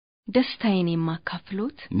ደስታዬን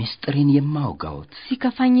የማካፍሎት ሚስጥሬን የማውጋውት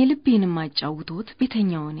ሲከፋኝ ልቤን የማጫውቶት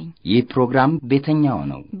ቤተኛው ነኝ። ይህ ፕሮግራም ቤተኛው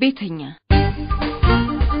ነው። ቤተኛ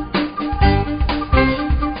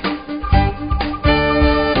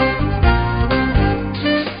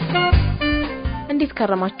እንዴት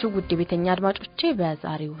ከረማችሁ ውድ ቤተኛ አድማጮቼ?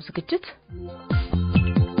 በዛሬው ዝግጅት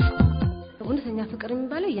እውነተኛ ፍቅር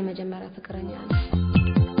የሚባለው የመጀመሪያ ፍቅረኛ ነው።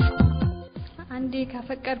 አንዴ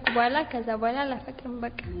ካፈቀርኩ በኋላ ከዛ በኋላ አላፈቅርም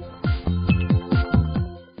በቃ።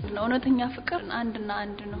 እውነተኛ ፍቅር አንድና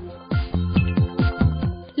አንድ ነው።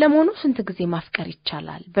 ለሞኑ ስንት ጊዜ ማፍቀር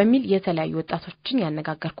ይቻላል በሚል የተለያዩ ወጣቶችን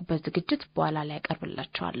ያነጋገርኩበት ዝግጅት በኋላ ላይ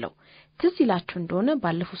ያቀርብላችኋለሁ። ትዝ ይላችሁ እንደሆነ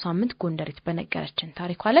ባለፈው ሳምንት ጎንደሪት በነገረችን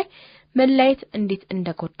ታሪኳ ላይ መላየት እንዴት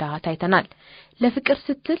እንደጎዳ ታይተናል። ለፍቅር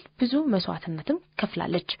ስትል ብዙ መስዋዕትነትም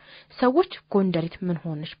ከፍላለች። ሰዎች ጎንደሪት ምን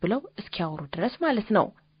ሆነች ብለው እስኪያወሩ ድረስ ማለት ነው።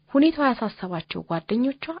 ሁኔታው ያሳሰባቸው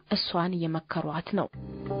ጓደኞቿ እሷን እየመከሯት ነው።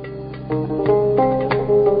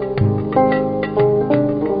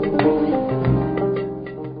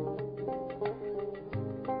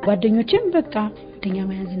 ጓደኞቼም በቃ ደኛ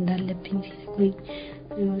መያዝ እንዳለብኝ ሲነግሩኝ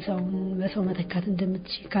ሰውን በሰው መተካት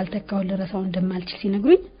እንደምትችል ካልተካው ለራሳው እንደማልችል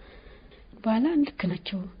ሲነግሩኝ በኋላ ልክ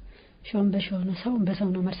ናቸው። ሾም በሾም ነው ሰውን በሰው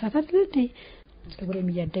ነው መርሳት አይደል? ፀጉሬም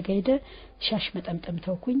እያደገ ሄደ። ሻሽ መጠምጠም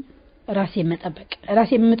ተውኩኝ። ራሴን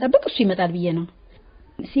መጠበቅ እሱ ይመጣል ብዬ ነው።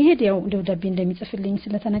 ሲሄድ ያው ደብዳቤ እንደሚጽፍልኝ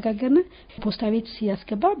ስለተነጋገርና ፖስታ ቤት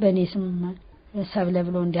ሲያስገባ በእኔ ስም ሰብለ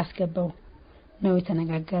ብሎ እንዲያስገባው ነው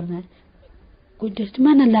የተነጋገርነ። ጎንደሪት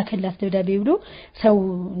ማን ላከላት ደብዳቤ ብሎ ሰው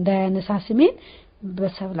እንዳያነሳ ስሜን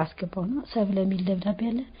በሰብለ አስገባው ነው። ሰብለ ሚል ደብዳቤ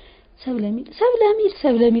አለ። ሰብለ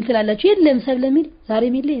ሚል ትላላችሁ? የለም ሰብለ ሚል ዛሬ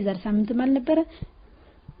ሚል የዛሬ ሳምንት አልነበረ።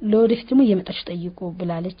 ለወደፊት ደግሞ እየመጣች ጠይቁ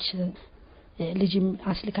ብላለች። ልጅም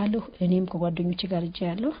አስልካለሁ። እኔም ከጓደኞቼ ጋር እጄ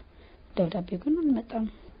ያለው ደብዳቤ ግን አልመጣም።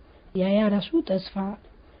 ያ ራሱ ተስፋ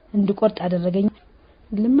እንድቆርጥ አደረገኝ።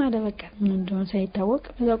 ልማደ በቃ ምን እንደሆነ ሳይታወቅ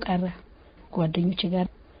በዛው ቀረ። ጓደኞቼ ጋር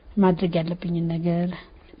ማድረግ ያለብኝ ነገር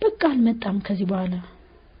በቃ አልመጣም። ከዚህ በኋላ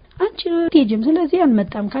አንቺ ትሄጂም፣ ስለዚህ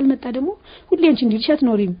አልመጣም። ካልመጣ ደግሞ ሁሌ አንቺ እንዲልሽ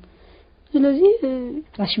አትኖሪም። ስለዚህ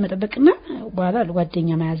ራስሽ መጠበቅና በኋላ ጓደኛ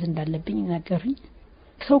መያዝ እንዳለብኝ ነገሩኝ።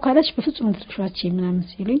 ሰው ካለሽ በፍጹም ትርሻች ምናምን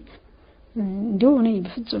ሲሉኝ እንደው እኔ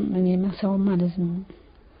በፍጹም እኔ ሰው ማለት ነው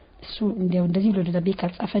እሱ እንደዚህ ብሎ ደብዳቤ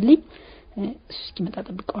ካልጻፈልኝ እሱ እስኪመጣ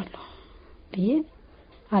ጠብቀዋለሁ ብዬ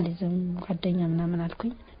አልዝም ጓደኛ ምናምን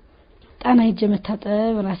አልኩኝ። ጣና ሄጄ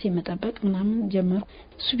መታጠብ ራሴን መጠበቅ ምናምን ጀመርኩ።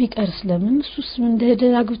 እሱ ቢቀርስ ለምን እሱስ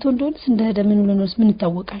እንደሄደ አግብቶ እንደሆነስ እንደሄደ ምን ብሎ ነውስ ምን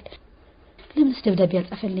ይታወቃል? ለምንስ ደብዳቤ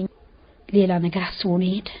ያልጻፈልኝ? ሌላ ነገር አስቦ ነው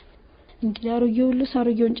ሄደ። እንግዲህ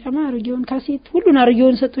አሮጌውን ጫማ አሮጌውን ካሴት ሁሉን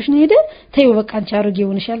አሮጌውን ሰጥቶሽ ነው ሄደ። ተይው በቃ አንቺ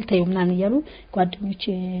አሮጌውን ይሻል ተይው ምናምን እያሉ ጓደኞቼ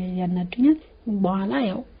ያናዱኛል። በኋላ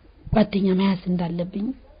ያው ጓደኛ መያዝ እንዳለብኝ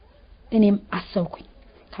እኔም አሰብኩኝ።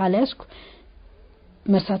 ካላስኩ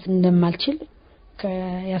መርሳት እንደማልችል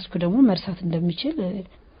ከያስኩ ደግሞ መርሳት እንደምችል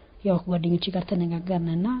ያው ጓደኞቼ ጋር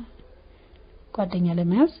ተነጋገርንና ጓደኛ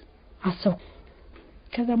ለመያዝ አሰብኩ።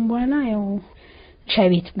 ከዛም በኋላ ያው ሻይ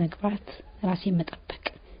ቤት መግባት ራሴን መጠበቅ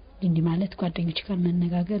እንዲህ ማለት ጓደኞቼ ጋር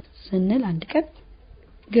መነጋገር ስንል አንድ ቀን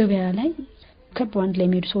ገበያ ላይ ከቧንድ ላይ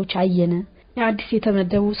የሚሄዱ ሰዎች አየነ። አዲስ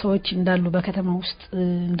የተመደቡ ሰዎች እንዳሉ በከተማ ውስጥ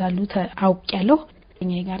እንዳሉ አውቄያለሁ።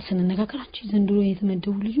 እኛ ጋር ስንነጋገራችሁ ዘንድሮ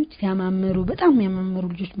የተመደቡ ልጆች ያማመሩ በጣም ያማመሩ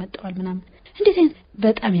ልጆች መጥተዋል ምናምን። እንዴት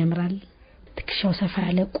በጣም ያምራል። ትከሻው ሰፋ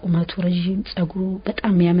ያለ ቁመቱ ረጅም ጸጉሩ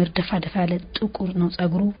በጣም ያምር ደፋ ያለ ጥቁር ነው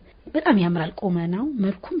ጸጉሩ በጣም ያምራል። ቁመናው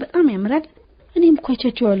መልኩም በጣም ያምራል። እኔም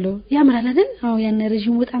ቆይቻቸዋለሁ ያምራል አይደል? አዎ ያን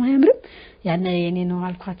ረጅም በጣም ያምርም ያን የኔ ነው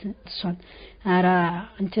አልኳት እሷን። አራ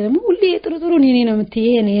አንተ ደግሞ ሁሌ ጥሩ የኔ ነው የምትይ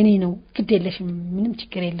የኔ ነው ግድ የለሽም ምንም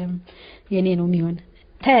ችግር የለም የኔ ነው የሚሆን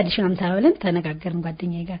ታያለሽ ምናምን ተባብለን ተነጋገርን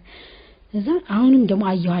ጓደኛዬ ጋር። እዛ አሁንም ደግሞ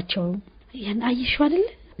አየኋቸው። ያን አየሽው አይደል?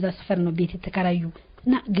 እዛ ሰፈር ነው ቤት የተከራዩ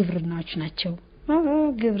እና ግብርናዎች ናቸው።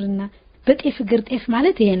 ግብርና በጤፍ እግር ጤፍ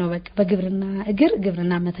ማለት ይሄ ነው በቃ። በግብርና እግር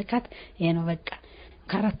ግብርና መተካት ይሄ ነው በቃ።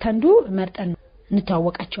 ከአራት አንዱ መርጠን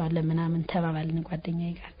እንታወቃቸዋለን ምናምን ተባባልን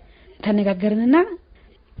ጓደኛዬ ጋር ተነጋገርንና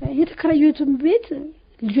የተከራዩትን ቤት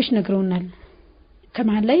ልጆች ነግረውናል።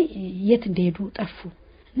 ከመሃል ላይ የት እንደሄዱ ጠፉ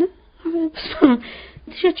እና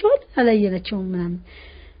ተሸቸዋል አላየናቸውም ምናምን።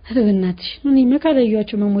 አረብናትሽ እኔ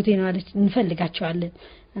መካለያቸው መሞቴ ነው አለች። እንፈልጋቸዋለን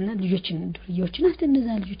እና ልጆችን አስተነዛ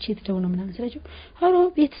ልጆች የትደው ነው ምናምን ስላቸው አሮ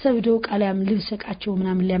ቤተሰብ ደው ቃላም ልብሰቃቸው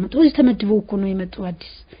ምናምን ሊያመጡ እዚህ ተመድበው እኮ ነው የመጡ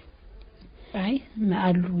አዲስ አይ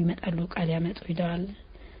ማአሉ ይመጣሉ ቃል ያመጡ ይደዋል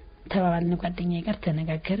ተባባልን ጓደኛዬ ጋር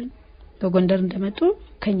ተነጋገርን። በጎንደር እንደመጡ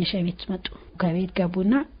ከኛሻ ቤት መጡ። ከቤት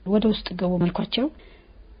ገቡና ወደ ውስጥ ገቡ መልኳቸው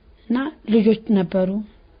እና ልጆች ነበሩ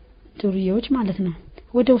ዱርዬዎች ማለት ነው።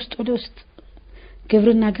 ወደ ውስጥ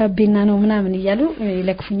ግብርና ጋቤና ነው ምናምን ይያሉ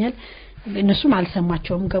ይለክፉኛል እነሱም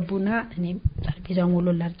አልሰማቸውም ገቡና እኔም ጠረጴዛው ሞሎ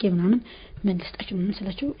ላርጌ ምናምን ምን ልስጣችሁ ምን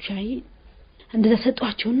ስላችሁ ሻይ እንደዛ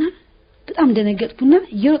ሰጧቸውና በጣም ደነገጥኩና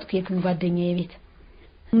ይሮጥኩ የኩን ጓደኛዬ ቤት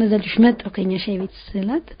መዘልሽ መጣው ከኛ ሻይ ቤት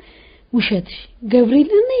ስላት ውሸትሽ ገብርኤል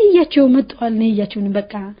እኔ ያያቸው መጣዋል ነው ያያቸው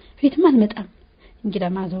በቃ ቤት ማን መጣም እንግዳ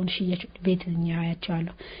ማዛውን ሽያቸው ቤትኛ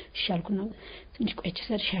ያያቸዋለሁ እሻልኩና ትንሽ ቆይቼ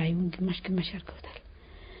ሻዩን ግማሽ አርገውታል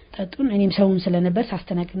ታጡን እኔም ሰውን ስለነበር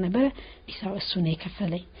ሳስተናግድ ነበር ኢሳው እሱ ነው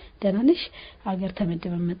የከፈለኝ ደናንሽ አገር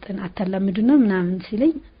ተመደበ መጠን አታላምዱና ምናምን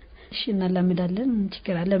ሲለኝ እሺ እናላምዳለን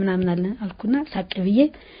ችግር አለ ምናምን አለ አልኩና ሳቀብዬ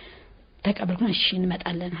ተቀበልኩና እሺ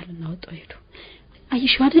እንመጣለን አለና ወጣው ሄዱ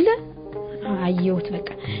አይሽው አይደለ አየውት በቃ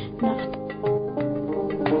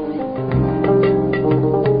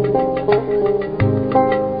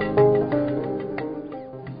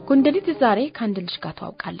ጎንደሪት ዛሬ ከአንድ ልጅ ጋር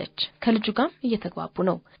ተዋውቃለች ከልጁ ጋር እየተግባቡ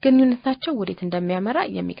ነው ግንኙነታቸው ወዴት እንደሚያመራ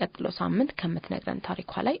የሚቀጥለው ሳምንት ከምትነግረን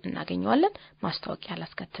ታሪኳ ላይ እናገኘዋለን ማስተዋወቂያ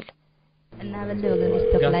አላስከትል እና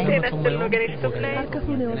ወገኔት ስቶክ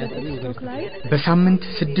ላይ በሳምንት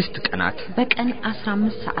 6 ቀናት በቀን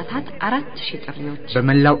 15 ሰዓታት 4000 ጥሪዎች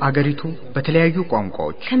በመላው አገሪቱ በተለያዩ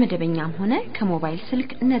ቋንቋዎች ከመደበኛም ሆነ ከሞባይል ስልክ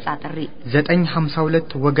ነፃ ጥሪ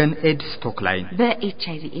 952 ወገን ኤድ ስቶክ ላይ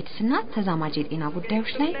በኤችአይቪ ኤድስ እና ተዛማጅ የጤና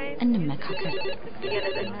ጉዳዮች ላይ እንመካከል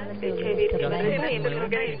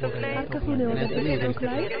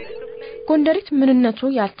ጎንደሪት ምንነቱ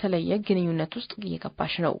ያልተለየ ግንኙነት ውስጥ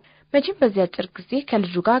እየገባሽ ነው መቼም በዚያ አጭር ጊዜ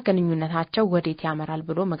ከልጁ ጋር ግንኙነታቸው ወዴት ያመራል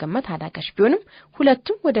ብሎ መገመት አዳጋሽ ቢሆንም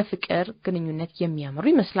ሁለቱም ወደ ፍቅር ግንኙነት የሚያመሩ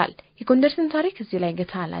ይመስላል የጎንደሪትን ታሪክ እዚህ ላይ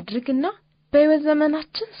ገታ አድርግና በህይወት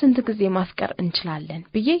ዘመናችን ስንት ጊዜ ማፍቀር እንችላለን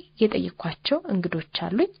ብዬ የጠየኳቸው እንግዶች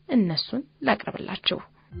አሉኝ እነሱን ላቀርብላችሁ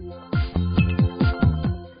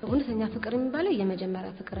እውነተኛ ፍቅር የሚባለው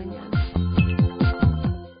የመጀመሪያ ፍቅረኛ ነው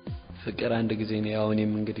ፍቅር አንድ ጊዜ ነው ያው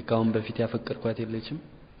እኔም እንግዲህ ካሁን በፊት ያፈቀርኳት የለችም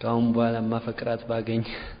ካሁን በኋላ ማፈቅራት ባገኝ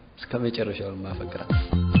እስከመጨረሻው ማፈቅራት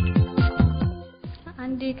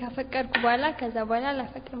አንዴ ካፈቀርኩ በኋላ ከዛ በኋላ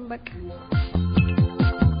አላፈቅርም በቃ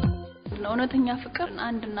እውነተኛ ፍቅር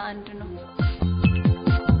አንድና አንድ ነው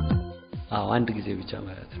አንድ ጊዜ ብቻ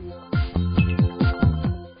ማለት ነው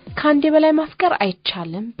ከአንዴ በላይ ማፍቀር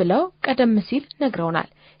አይቻልም ብለው ቀደም ሲል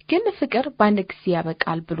ነግረውናል ግን ፍቅር በአንድ ጊዜ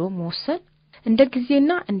ያበቃል ብሎ መወሰን እንደ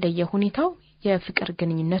ጊዜና እንደየሁኔታው የፍቅር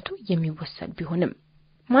ግንኙነቱ የሚወሰን ቢሆንም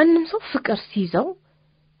ማንንም ሰው ፍቅር ሲይዘው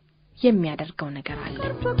የሚያደርገው ነገር አለ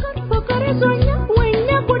ፍቅር ይዞኛ ወይኛ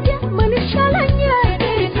ጉዴ ምን ይሻለኛል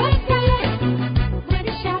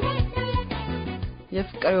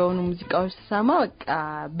የፍቅር የሆኑ ሙዚቃዎች ሰማ በቃ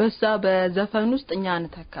በዛ በዘፈን ውስጥ እኛን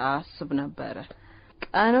ተካስብ ነበር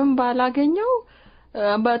ቀንም ባላገኘው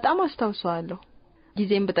በጣም አስተውሰዋለሁ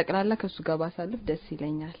ጊዜን በጠቅላላ ከሱ ጋር ባሳልፍ ደስ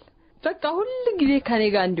ይለኛል በቃ ሁሉ ጊዜ ከኔ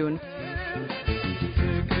ጋር እንዲሆን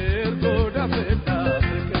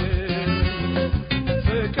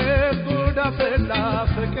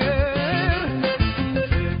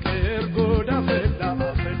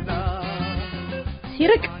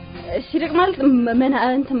ሲርቅ ማለት ምን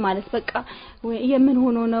እንትን ማለት በቃ የምን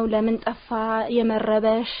ሆኖ ነው ለምን ጠፋ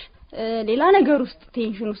የመረበሽ ሌላ ነገር ውስጥ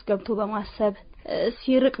ቴንሽን ውስጥ ገብቶ በማሰብ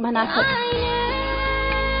ሲርቅ መናፈቅ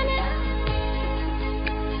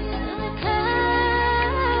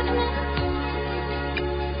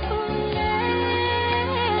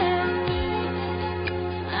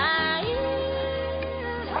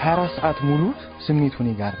ሰዓት ሙሉ ስሜቱ እኔ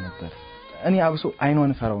ጋር ነበር እኔ አብሶ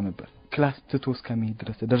አይኗን ፈራው ነበር ክላስ ትቶ እስከመሄድ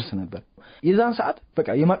ድረስ ደርስ ነበር የዛን ሰዓት በቃ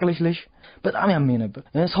የማቅለሽለሽ በጣም ያመኝ ነበር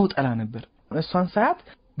ሰው ጠላ ነበር እሷን ሰዓት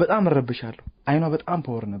በጣም ረብሻለሁ አይኗ በጣም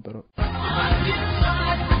ፓወር ነበር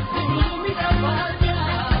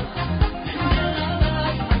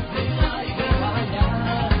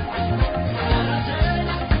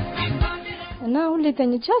እና ሁሌ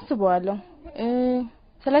ተኝቼ አስበዋለሁ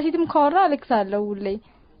ስለሲትም ካወራ አለክሳለሁ ሁሌ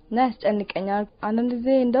ናስጨንቀኛል አንድ ጊዜ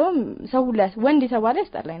እንደውም ሰው ሁሉ ወንድ የተባለ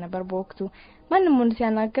ያስጠላኝ ነበር በወቅቱ ማንንም ወንድ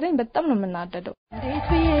ሲያናግረኝ በጣም ነው የምናደደው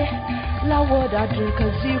ላወዳድ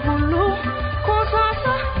ከዚህ ሁሉ ኮሳሳ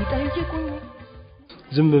ይጠይቁኝ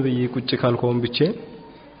ዝም ብዬ ቁጭ ካልኩኝ ብቻ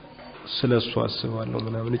ስለሱ አስባለሁ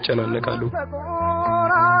ምናምን እጨናነቃለሁ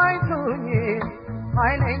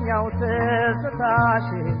ኃይለኛው ትዝታሽ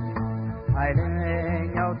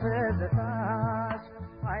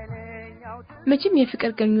መቼም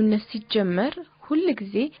የፍቅር ግንኙነት ሲጀመር ሁሉ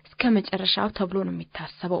ጊዜ እስከ መጨረሻው ተብሎ ነው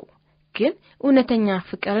የሚታሰበው ግን እውነተኛ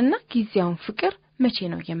ፍቅርና ጊዜያዊ ፍቅር መቼ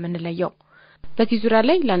ነው የምንለየው በዚህ ዙሪያ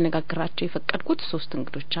ላይ ላነጋግራቸው የፈቀድኩት 3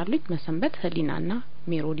 እንግዶች አሉኝ መሰንበት ህሊናና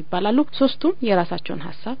ሜሮድ ይባላሉ ሶስቱም የራሳቸውን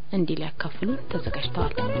ሐሳብ እንዲህ ሊያካፍሉ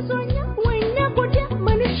ተዘጋጅተዋል ወይኛ ጉዴ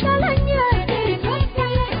ምን ይሻለኛል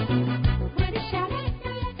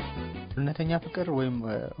እውነተኛ ፍቅር ወይም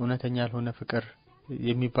እውነተኛ ያልሆነ ፍቅር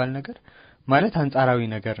የሚባል ነገር ማለት አንጻራዊ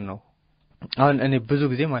ነገር ነው። አሁን እኔ ብዙ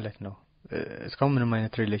ጊዜ ማለት ነው እስካሁን ምንም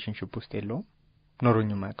አይነት ሪሌሽንሺፕ ውስጥ የለውም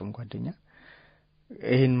ኖሮኝም አያውቅም ጓደኛ።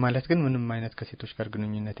 ይሄን ማለት ግን ምንም አይነት ከሴቶች ጋር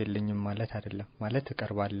ግንኙነት የለኝም ማለት አይደለም። ማለት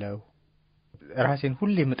እቀርባለሁ ራሴን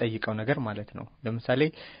ሁሌ የምጠይቀው ነገር ማለት ነው። ለምሳሌ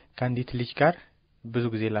ከአንዲት ልጅ ጋር ብዙ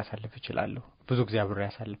ጊዜ ላሳልፍ እችላለሁ። ብዙ ጊዜ አብሬ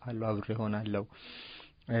ያሳልፋለሁ፣ አብሬ ሆናለሁ።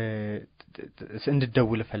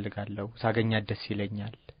 እንድደውል እፈልጋለሁ፣ ሳገኛት ደስ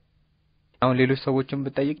ይለኛል። አሁን ሌሎች ሰዎችን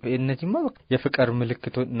ብጠይቅ እነዚህማ የፍቅር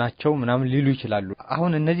ምልክቶች ናቸው ምናምን ሊሉ ይችላሉ።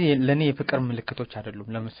 አሁን እነዚህ ለኔ የፍቅር ምልክቶች አይደሉም።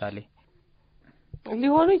 ለምሳሌ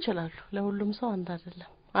ሊሆኑ ይችላሉ። ለሁሉም ሰው አንድ አይደለም።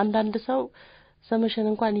 አንዳንድ ሰው ስምሽን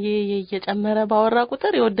እንኳን እየጨመረ ባወራ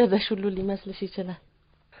ቁጥር የወደደሽ ሁሉ ሊመስልሽ ይችላል።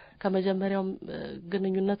 ከመጀመሪያው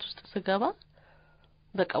ግንኙነት ውስጥ ስገባ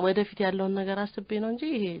በቃ ወደፊት ያለውን ነገር አስቤ ነው እንጂ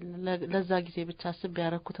ይሄ ለዛ ጊዜ ብቻ አስቤ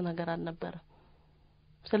ያረኩት ነገር አልነበረም።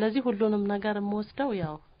 ስለዚህ ሁሉንም ነገር የምወስደው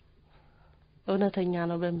ያው እውነተኛ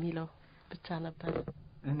ነው በሚለው ብቻ ነበር።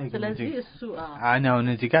 ስለዚህ እሱ አሁን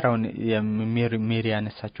እዚህ ጋር አሁን የሜሪ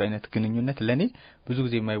ያነሳቸው አይነት ግንኙነት ለኔ ብዙ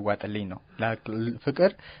ጊዜ የማይዋጥልኝ ነው።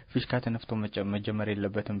 ፍቅር ፊሽካ ተነፍቶ መጀመር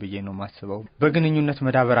የለበትም ብዬ ነው ማስበው። በግንኙነት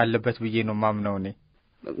መዳበር አለበት ብዬ ነው ማምነው። እኔ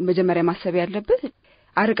መጀመሪያ ማሰብ ያለበት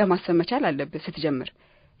አርቀ ማሰብ መቻል አለበት ስትጀምር።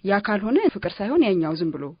 ያ ካልሆነ ፍቅር ሳይሆን ያኛው ዝም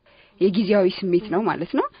ብሎ የጊዜያዊ ስሜት ነው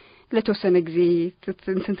ማለት ነው። ለተወሰነ ጊዜ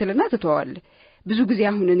እንትንትልና ተተዋዋል። ብዙ ጊዜ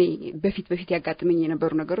አሁን እኔ በፊት ያጋጥመኝ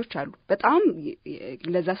የነበሩ ነገሮች አሉ። በጣም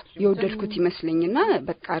ለዛ የወደድኩት ይመስለኝና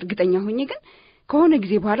በቃ እርግጠኛ ሆኜ ግን ከሆነ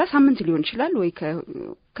ጊዜ በኋላ ሳምንት ሊሆን ይችላል ወይ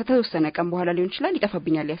ከተወሰነ ቀን በኋላ ሊሆን ይችላል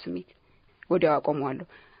ይጠፋብኛል ያ ስሜት። ወዲያው አቆመዋለሁ።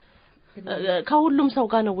 ከሁሉም ሰው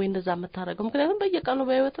ጋር ነው ወይ እንደዛ የምታረገው? ምክንያቱም በየቀኑ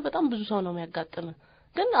በህይወት በጣም ብዙ ሰው ነው የሚያጋጥመው።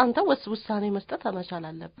 ግን አንተ ውሳኔ መስጠት መቻል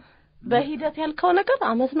አለብህ። በሂደት ያልከው ነገር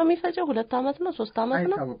አመት ነው የሚፈጀው፣ 2 አመት ነው 3 አመት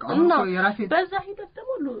ነው እና በዛ ሂደት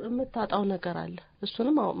ደግሞ የምታጣው ነገር አለ።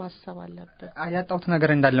 እሱንም ማሰብ አለብህ። ያጣሁት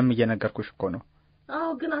ነገር እንዳለም እየነገርኩሽ እኮ ነው። አዎ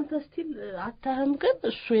ግን አንተ ስቲል አታህም። ግን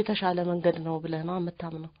እሱ የተሻለ መንገድ ነው ብለህ ነው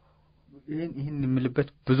የምታምነው። ይሄን የምልበት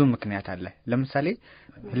ብዙ ምክንያት አለ። ለምሳሌ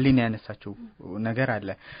ህሊና ያነሳችው ነገር አለ።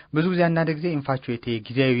 ብዙ ጊዜ አንዳንድ ጊዜ ኢንፋቹዌት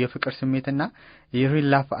ጊዜያዊ የፍቅር ስሜትና የሪል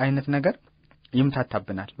ላፍ አይነት ነገር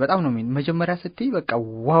ይምታታብናል። በጣም ነው መጀመሪያ ስትይ በቃ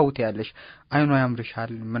ዋው ትያለሽ። አይኗ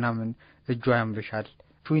ያምርሻል ምናምን፣ እጇ ያምርሻል፣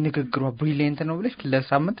 ንግግሯ ብሪሊየንት ነው ብለሽ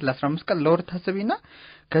ለሳምንት ለ15 ቀን ለወር ታስቢና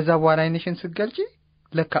ከዛ በኋላ አይንሽን ስትገልጪ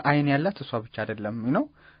ለካ አይን ያላት እሷ ብቻ አይደለም ነው።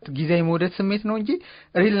 ጊዜያዊ መውደድ ስሜት ነው እንጂ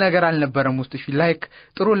ሪል ነገር አልነበረም ውስጥሽ። ላይክ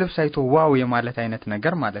ጥሩ ልብስ አይቶ ዋው የማለት አይነት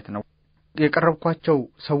ነገር ማለት ነው። የቀረብኳቸው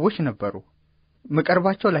ሰዎች ነበሩ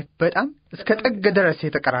መቀርባቸው ላይ በጣም እስከ ጥግ ድረስ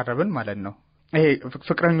የተቀራረብን ማለት ነው። ይሄ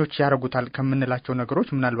ፍቅረኞች ያረጉታል ከምንላቸው ነገሮች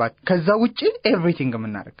ምናልባት ከዛ ውጪ ኤቭሪቲንግ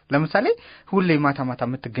ምናረግ። ለምሳሌ ሁሌ ማታ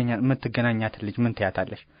የምትገናኛት ልጅ ምን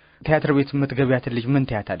ትያታለሽ? ቲያትር ቤት የምትገቢያት ልጅ ምን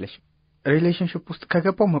ትያታለሽ? ሪሌሽንሺፕ ውስጥ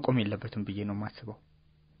ከገባው መቆም የለበትም ብዬ ነው ማስበው።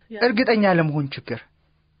 እርግጠኛ ለመሆን ችግር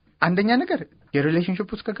አንደኛ ነገር የሪሌሽንሺፕ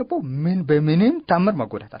ውስጥ ከገባው በምንም ታምር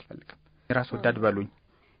መጎዳት አልፈልግም። ራስ ወዳድ በሉኝ።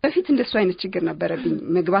 በፊት እንደሱ አይነት ችግር ነበረብኝ።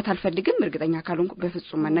 መግባት አልፈልግም፣ እርግጠኛ ካልሆንኩ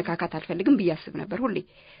በፍጹም መነካካት አልፈልግም ብያስብ ነበር።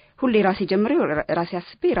 ሁሌ ራሴ ጀምሬ ራሴ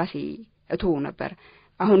አስቤ ራሴ እተው ነበር።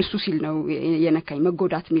 አሁን እሱ ሲል ነው የነካኝ።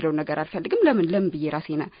 መጎዳት የሚለው ነገር አልፈልግም። ለምን ብዬ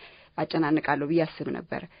ራሴና አጨናንቃለሁ ብያስብ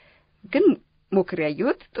ነበር። ግን ሞክሬ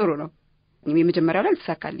ያየሁት ጥሩ ነው። የመጀመሪያው ላይ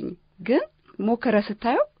ተሳካልኝ። ግን ሞከረ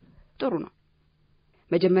ስታየው ጥሩ ነው።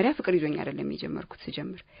 መጀመሪያ ፍቅር ይዞኝ አይደለም የጀመርኩት።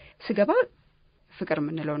 ስገባ ፍቅር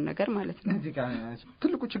ምንለውን ነገር ማለት ነው። እዚህ ጋር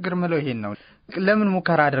ትልቁ ችግር ምለው ይሄን ነው። ለምን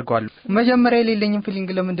ሙከራ አድርገዋለሁ? መጀመሪያ የሌለኝም ፊሊንግ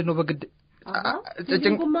ለምንድን ነው በግድ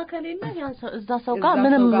ጭንቁማ ከሌለ እዛ ሰው ጋር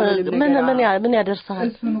ምን ያደርሳል?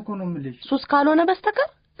 እሱን እኮ ነው የምልሽ። ሱስ ካልሆነ በስተቀር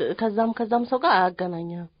ከዛም ሰው ጋር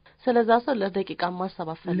አያገናኝም። ስለዛ ሰው ለደቂቃ ማሰብ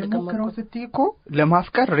አፈልግም። ለሞክረው ስትይ እኮ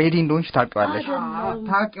ለማፍቀር ሬዲ እንደሆንሽ ታውቂዋለሽ።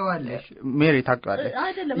 ሜሪ ታውቂዋለሽ።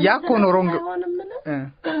 ያ እኮ ነው ሮንግ።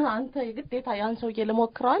 አንተ የግዴታ ያን ሰውዬ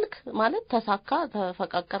ለሞክረው አልክ ማለት ተሳካ፣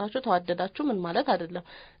 ተፈቃቀራችሁ፣ ተዋደዳችሁ ምን ማለት አይደለም።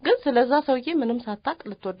 ግን ስለዛ ሰውዬ ምንም ሳታቅ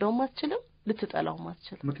ልትወደውም አትችልም፣ ልትጠላውም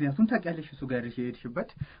አትችልም። ምክንያቱም ታውቂያለሽ እሱ ጋር የሄድሽበት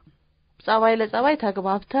ጸባይ ለጸባይ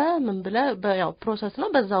ተግባብተ ምን ብለ ያው ፕሮሰስ ነው፣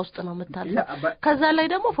 በዛ ውስጥ ነው የምታልፈው። ከዛ ላይ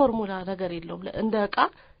ደግሞ ፎርሙላ ነገር የለውም። እንደ ዕቃ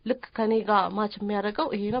ልክ ከኔ ጋር ማች የሚያደርገው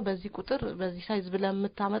ይሄ ነው፣ በዚህ ቁጥር በዚህ ሳይዝ ብለ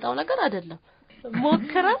የምታመጣው ነገር አይደለም።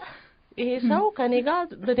 ሞክረ ይሄ ሰው ከኔ ጋር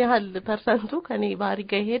ምን ያህል ፐርሰንቱ ከኔ ባህሪ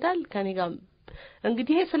ጋር ይሄዳል፣ ከኔ ጋር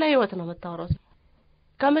እንግዲህ ይሄ ስለ ህይወት ነው የምታወራው።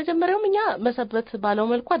 ከመጀመሪያውም እኛ መሰበት ባለው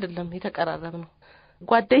መልኩ አይደለም የተቀራረብነው።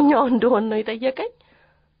 ጓደኛው እንደሆነ ነው የጠየቀኝ።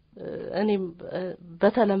 እኔም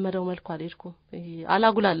በተለመደው መልኩ አልሄድኩም።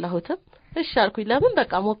 አላጉላላሁትም። እሺ አልኩኝ። ለምን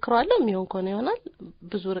በቃ ሞክራለሁ፣ የሚሆን ከሆነ ይሆናል።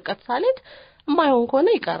 ብዙ ርቀት ሳልሄድ የማይሆን ከሆነ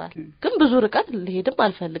ይቀራል። ግን ብዙ ርቀት ልሄድም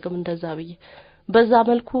አልፈልግም እንደዛ ብዬ በዛ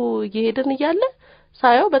መልኩ እየሄድን እያለ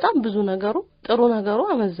ሳየው በጣም ብዙ ነገሩ ጥሩ ነገሩ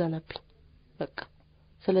አመዘነብኝ በቃ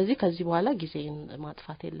ስለዚህ ከዚህ በኋላ ጊዜን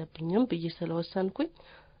ማጥፋት የለብኝም ብዬ ስለወሰንኩኝ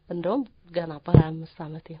እንደውም ገና በ25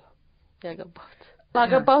 ዓመቴ ነው ያገባሁት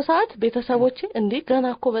ባገባው ሰዓት ቤተሰቦቼ እንዴ ገና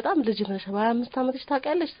እኮ በጣም ልጅ ነሽ በ25 ዓመትሽ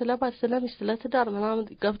ታውቂያለሽ ስለባል ስለሚስ ስለትዳር ምናምን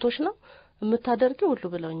ገብቶሽ ነው የምታደርጊው ሁሉ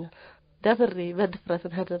ብለውኛል ደፍሬ በድፍረት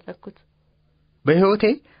ያደረኩት በህይወቴ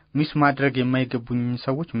ሚስ ማድረግ የማይገቡኝ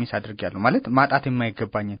ሰዎች ሚስ አድርጌያለሁ ማለት ማጣት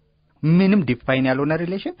የማይገባኝ ምንም ዲፋይን ያልሆነ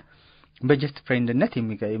ሪሌሽን በጀስት ፍሬንድነት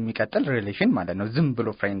የሚቀጥል ሪሌሽን ማለት ነው ዝም ብሎ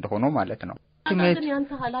ፍሬንድ ሆኖ ማለት ነው ግን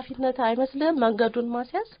ያንተ ኃላፊነት አይመስልም መንገዱን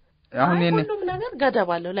ማስያዝ አሁን ሁሉም ነገር ገደብ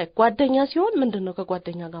አለው ላይ ጓደኛ ሲሆን ምንድነው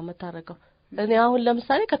ከጓደኛ ጋር መታረቀው እኔ አሁን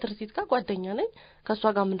ለምሳሌ ከትርሲት ጋር ጓደኛ ነኝ ከሷ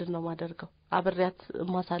ጋር ምንድነው ማደርገው አብሬያት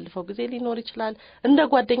ማሳልፈው ጊዜ ሊኖር ይችላል እንደ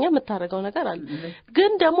ጓደኛ መታረቀው ነገር አለ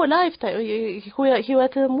ግን ደግሞ ላይፍ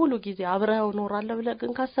ህይወት ሙሉ ጊዜ አብረው ኖራለሁ ብለህ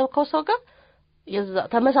ግን ካሰብከው ሰው ጋር የዛ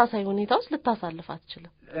ተመሳሳይ ሁኔታ ውስጥ ልታሳልፍ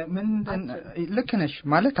አትችልም ምን ልክ ነሽ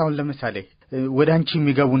ማለት አሁን ለምሳሌ ወደ አንቺ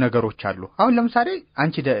የሚገቡ ነገሮች አሉ አሁን ለምሳሌ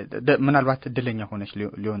አንቺ ምናልባት እድለኛ ሆነሽ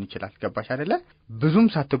ሊሆን ይችላል ገባሽ አይደለ ብዙም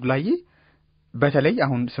ሳትጉላይ በተለይ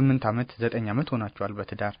አሁን 8 አመት 9 አመት ሆናችኋል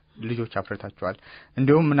በትዳር ልጆች አፍርታችኋል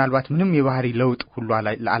እንደውም ምናልባት ምንም የባህሪ ለውጥ ሁሉ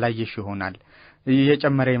አላየሽ ይሆናል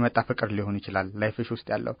የጨመረ የመጣ ፍቅር ሊሆን ይችላል ላይፍሽ ውስጥ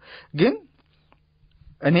ያለው ግን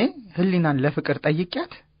እኔ ህሊናን ለፍቅር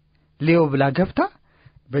ጠይቂያት ሌው ብላ ገብታ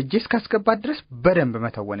በእጅስ ካስገባት ድረስ በደንብ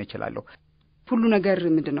መተወን ይችላል ሁሉ ነገር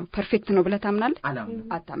ምንድነው ፐርፌክት ነው ብለህ ታምናለህ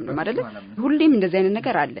አታምንም አይደል ሁሌም እንደዚህ አይነት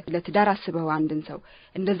ነገር አለ ለትዳር አስበው አንድን ሰው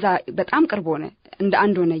እንደዛ በጣም ቅርብ ሆነ እንደ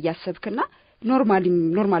አንድ ሆነ ያሰብክና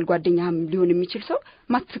ኖርማል ጓደኛም ሊሆን የሚችል ሰው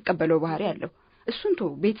ማትቀበለው ባህሪ ያለው እሱን ተው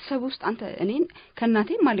ቤተሰብ ውስጥ አንተ እኔን ከናቴ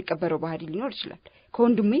ማልቀበለው ባህሪ ሊኖር ይችላል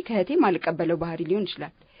ከወንድሜ ከእህቴ ማልቀበለው ባህሪ ሊሆን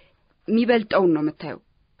ይችላል የሚበልጠው ነው የምታየው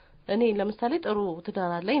እኔ ለምሳሌ ጥሩ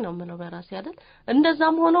ትዳር አለኝ ነው ምነው በራሴ አይደል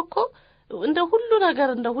እንደዛም ሆኖ እኮ እንደ ሁሉ ነገር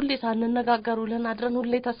እንደ ሁሌ ሳንነጋገሩ ለናድረን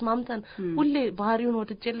ሁሌ ተስማምተን ሁሌ ባህሪውን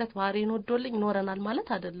ወድጄለት ባህሪውን ወዶልኝ ኖረናል ማለት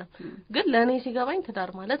አይደለም ግን ለኔ ሲገባኝ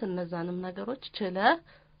ትዳር ማለት እነዛንም ነገሮች ችለ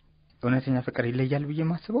እውነተኛ ፍቅር ይለያል ብዬ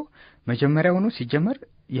ማስበው መጀመሪያውኑ ሲጀመር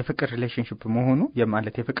የፍቅር ሪሌሽንሺፕ መሆኑ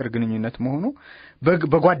የማለት የፍቅር ግንኙነት መሆኑ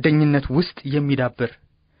በጓደኝነት ውስጥ የሚዳብር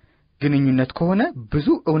ግንኙነት ከሆነ ብዙ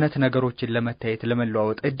እውነት ነገሮችን ለመታየት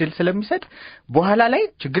ለመለዋወጥ እድል ስለሚሰጥ በኋላ ላይ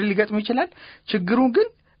ችግር ሊገጥም ይችላል ችግሩ ግን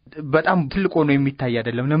በጣም ትልቅ ሆኖ የሚታይ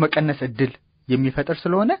አይደለም ለመቀነስ እድል የሚፈጠር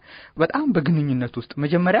ስለሆነ በጣም በግንኙነት ውስጥ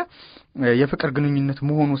መጀመሪያ የፍቅር ግንኙነት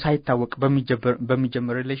መሆኑ ሳይታወቅ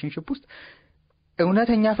በሚጀምር ሪሌሽንሺፕ ውስጥ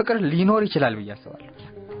እውነተኛ ፍቅር ሊኖር ይችላል ብዬ አስባለሁ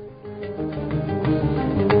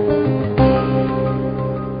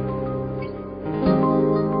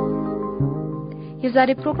የዛሬ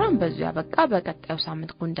ፕሮግራም በዚያ በቃ በቀጣዩ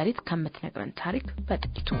ሳምንት ጎንደሪት ከምትነግረን ታሪክ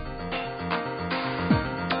በጥቂቱ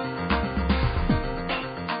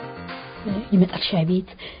ይመጣል ሻይ ቤት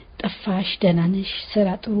ጠፋሽ ደህና ነሽ ስራ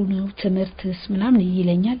ጥሩ ነው ትምህርትስ ምናምን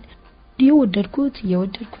ይለኛል የወደድኩት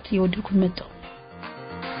መጣው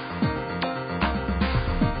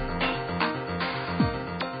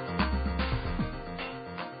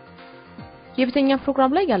የቤተኛ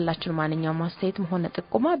ፕሮግራም ላይ ያላችሁ ማንኛውም ማስተያየትም ሆነ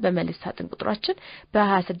ጥቆማ በመልእክት ሳጥን ቁጥራችን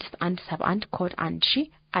በ26171 ኮድ 1000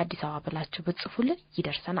 አዲስ አበባ ብላችሁ ብትጽፉልን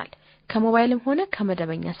ይደርሰናል ከሞባይልም ሆነ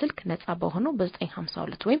ከመደበኛ ስልክ ነጻ በሆነው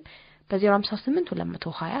በ952 ወይም በ058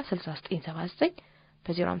 220 6979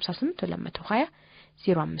 በ058 220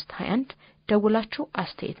 0521 ደውላችሁ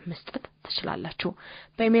አስተያየት መስጠት ትችላላችሁ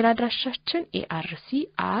በኢሜል አድራሻችን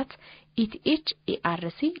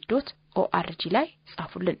arc@ethiopian.org ላይ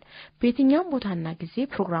ጻፉልን በየትኛውም ቦታና ጊዜ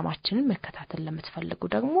ፕሮግራማችንን መከታተል ለምትፈልጉ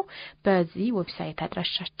ደግሞ በዚህ ዌብሳይት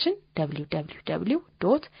አድራሻችን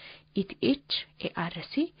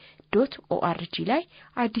www.ethiopian.org ላይ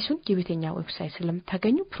አዲሱን የቤተኛ ዌብሳይት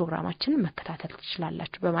ስለምታገኙ ፕሮግራማችንን መከታተል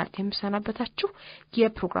ትችላላችሁ በማለት የምሰናበታችሁ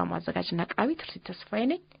የፕሮግራሙ አዘጋጅና አቅራቢ ትርሲት ተስፋዬ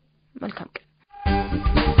ነኝ መልካም ቀን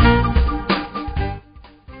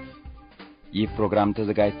ይህ ፕሮግራም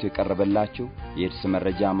ተዘጋጅቶ የቀረበላችሁ የኤድስ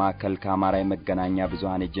መረጃ ማዕከል ከአማራ የመገናኛ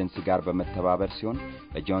ብዙሃን ኤጀንሲ ጋር በመተባበር ሲሆን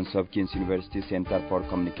በጆንስ ሆፕኪንስ ዩኒቨርሲቲ ሴንተር ፎር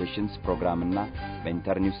ኮሚኒኬሽንስ ፕሮግራምና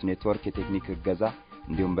በኢንተርኒውስ ኔትወርክ የቴክኒክ እገዛ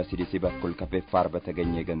እንዲሁም በሲዲሲ በኩል ከፔፋር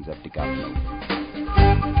በተገኘ የገንዘብ ድጋፍ ነው